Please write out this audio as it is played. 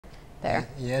there.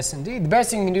 Yes, indeed. The best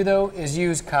thing you can do, though, is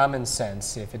use common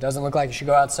sense. If it doesn't look like you should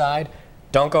go outside,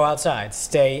 don't go outside.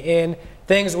 Stay in.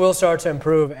 Things will start to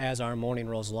improve as our morning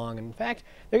rolls along. In fact,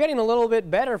 they're getting a little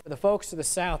bit better for the folks to the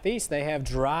southeast. They have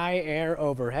dry air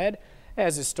overhead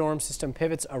as the storm system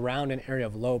pivots around an area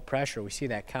of low pressure. We see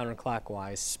that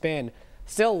counterclockwise spin.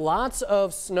 Still lots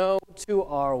of snow to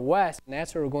our west, and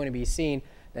that's where we're going to be seeing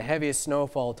the heaviest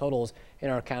snowfall totals in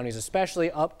our counties,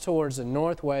 especially up towards the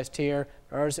northwest here.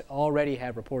 Ours already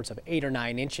have reports of 8 or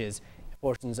 9 inches in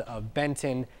portions of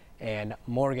Benton and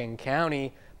Morgan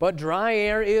County. But dry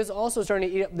air is also starting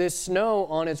to eat up this snow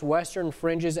on its western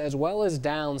fringes as well as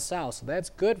down south. So that's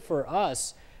good for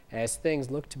us as things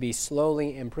look to be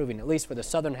slowly improving, at least for the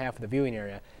southern half of the viewing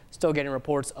area. Still getting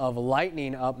reports of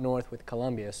lightning up north with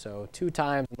Columbia. So 2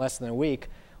 times in less than a week,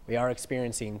 we are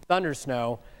experiencing thunder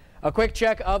snow. A quick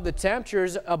check of the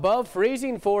temperatures above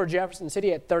freezing for Jefferson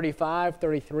City at 35,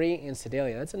 33 in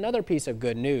Sedalia. That's another piece of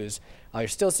good news. You're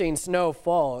still seeing snow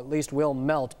fall, at least will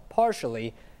melt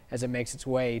partially as it makes its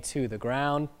way to the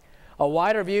ground. A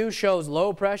wider view shows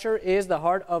low pressure is the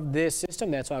heart of this system.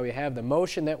 That's why we have the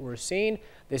motion that we're seeing.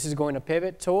 This is going to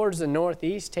pivot towards the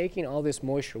northeast, taking all this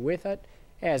moisture with it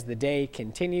as the day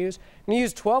continues. I'm going to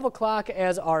use 12 o'clock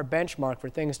as our benchmark for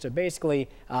things to basically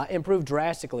improve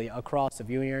drastically across the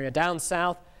viewing area. Down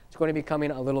south, it's going to be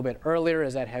coming a little bit earlier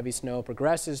as that heavy snow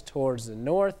progresses towards the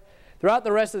north. Throughout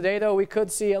the rest of the day, though, we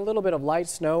could see a little bit of light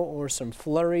snow or some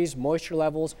flurries. Moisture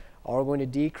levels are going to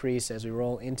decrease as we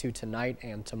roll into tonight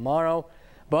and tomorrow.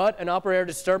 But an upper air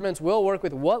disturbance will work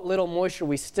with what little moisture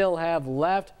we still have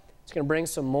left. It's going to bring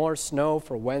some more snow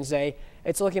for Wednesday.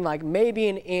 It's looking like maybe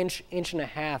an inch, inch and a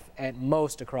half at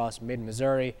most across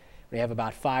mid-Missouri. We have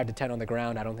about 5 to 10 on the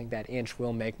ground. I don't think that inch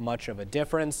will make much of a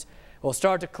difference. We'll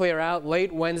start to clear out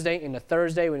late Wednesday into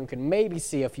Thursday when we can maybe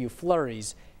see a few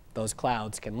flurries. Those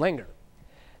clouds can linger.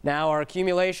 Now our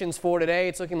accumulations for today,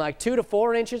 it's looking like 2 to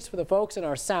 4 inches for the folks in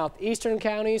our southeastern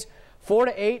counties, 4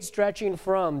 to 8 stretching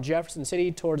from Jefferson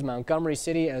City towards Montgomery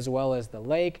City as well as the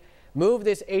lake. Move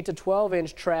this 8 to 12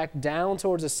 inch track down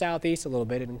towards the southeast a little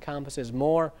bit. It encompasses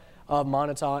more of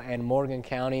Montauk and Morgan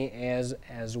County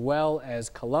as well as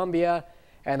Columbia,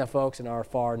 and the folks in our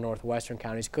far northwestern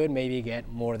counties could maybe get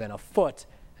more than a foot,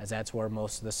 as that's where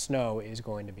most of the snow is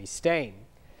going to be staying.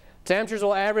 Temperatures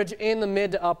will average in the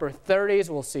mid to upper 30s.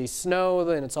 We'll see snow,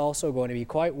 and it's also going to be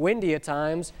quite windy at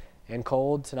times and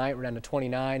cold. Tonight we're down to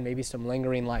 29, maybe some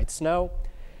lingering light snow.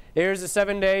 Here's the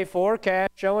 7-day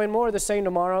forecast showing more of the same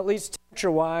tomorrow, at least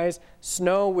temperature-wise.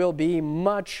 Snow will be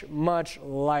much, much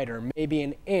lighter, maybe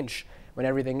an inch when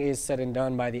everything is said and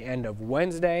done by the end of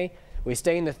Wednesday. We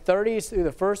stay in the 30s through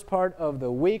the first part of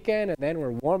the weekend, and then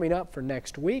we're warming up for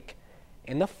next week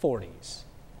in the 40s.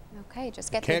 Okay,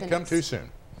 just get through the Can't come too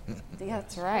soon. Yeah,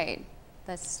 that's right.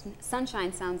 The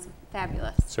sunshine sounds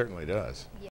fabulous. Certainly does.